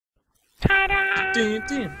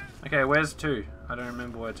Okay, where's 2? I don't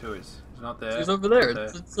remember where 2 is. It's not there. He's over there.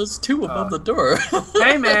 It says 2 above the door.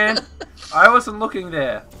 Hey man! I wasn't looking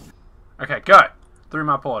there. Okay, go! Through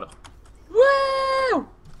my portal. Woo!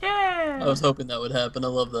 Yeah! I was hoping that would happen. I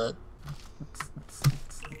love that.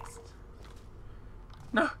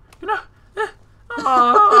 No! No!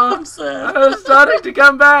 Oh, I'm sad. I was starting to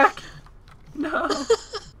come back! No!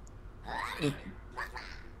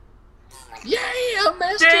 Yay! I'm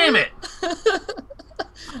master! Damn it!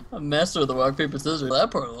 I'm master of the rock, paper, scissors. That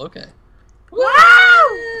portal, okay.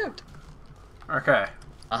 Wow! Okay.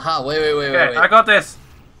 Aha, wait. Okay, I got this!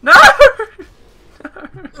 No!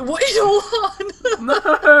 Wait, hold on! No,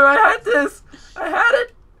 I had this! I had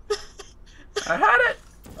it! I had it!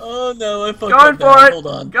 Oh no, I fucked Going up for now. it! Hold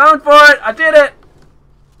on. Going for it! I did it!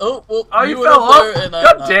 Oh, well, Oh, you went fell up off? there and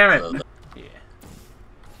God damn it! Yeah.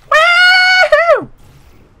 Woo!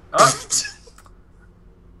 Oh.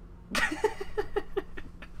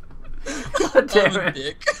 God damn I'm a it.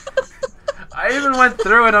 dick. I even went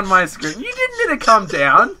through it on my screen. You didn't need to come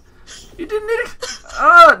down. You didn't need to...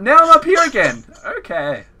 Oh, now I'm up here again.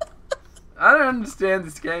 Okay. I don't understand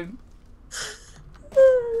this game.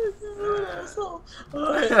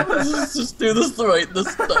 Alright, let's just do this right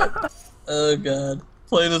this time. Oh god.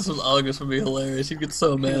 Playing this with August would be hilarious. He'd get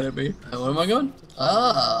so mad at me. Where am I going?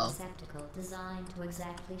 Oh. Designed to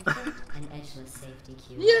exactly fit an edgeless safety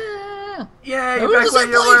cube. Yeah! Yeah, you're back where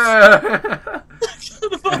you were.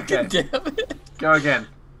 Fucking damn it. Go again.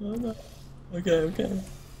 Oh, no. Okay.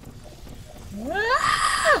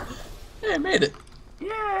 Ah! Hey, I made it.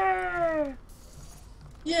 Yeah.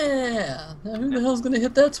 Yeah. Now who the hell's gonna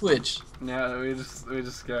hit that switch? No, we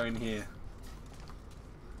just go in here.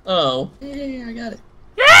 Oh. Yeah, I got it.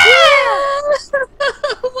 Yeah!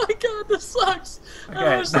 Oh my god, this sucks. Okay.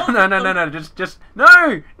 No. Just no.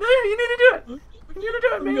 You need to do it. You need to do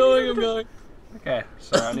it, man. I'm going. Okay.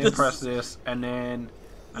 So I need to press this, and then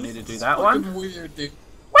I need to do that fucking one. Weird, dude.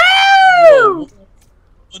 Woo!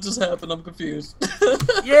 What just happened? I'm confused.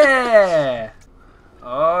 Yeah.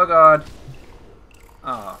 Oh god.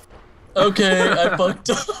 Oh. Okay, I fucked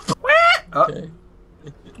up. Oh. Okay.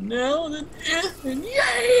 Now then, and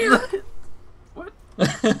yeah. What?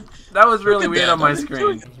 That was really weird on my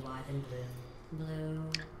screen.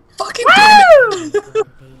 Fucking damn it!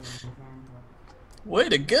 Way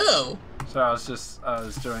to go! So I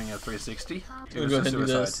was doing a 360. It was Go a ahead and do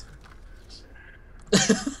suicide.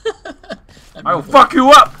 this. I will fuck you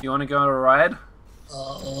up! You wanna go on a ride?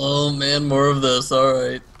 Oh man, more of this,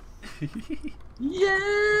 alright. Yeah!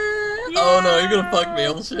 Oh no, you're gonna fuck me,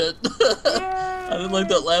 oh shit. I didn't like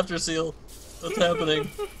that laughter seal. What's happening?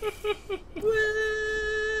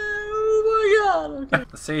 Oh my god, okay.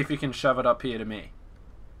 Let's see if you can shove it up here to me.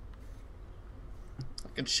 I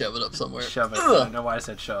can shove it up somewhere. Shove it. I Ugh. don't know why I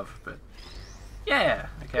said shove, but... Yeah,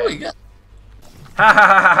 okay. Oh, you got... Ha ha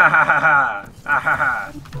ha ha ha ha ha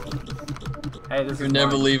ha. Hey, this You're is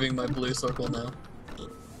never mine. leaving my blue circle now.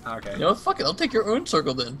 Okay. You know what, fuck it, I'll take your own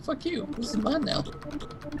circle then. Fuck you, this is mine now.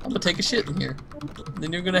 I'm gonna take a shit in here.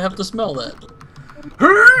 Then you're gonna have to smell that.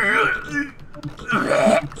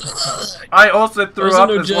 I also threw There's up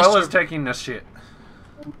no as well gesture. as taking this shit.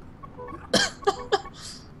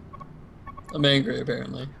 I'm angry,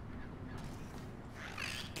 apparently.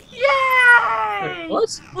 Yay! Wait,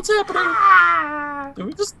 what? What's happening? Ah! Did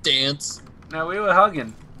we just dance? No, we were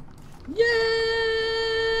hugging. Yeah!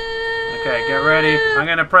 Okay, get ready. I'm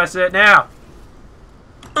gonna press it now.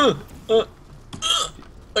 I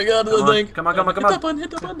got the thing. Come on. Hit the button, hit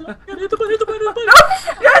the button. Hit the button.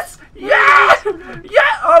 Yes! Yeah!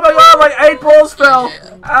 Yeah! Oh my god, like 8 balls fell!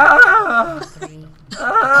 Ah!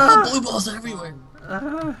 Oh, blue balls everywhere.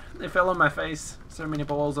 They fell on my face. So many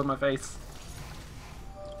balls on my face.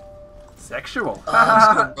 Sexual. I'm just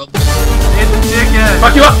gonna rub It's a chicken!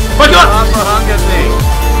 Fuck you up! Fuck you up! I'm a hunger thing.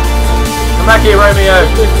 Come back here, Romeo.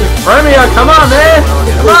 Romeo, come on, man!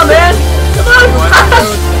 Come on, man! Come on!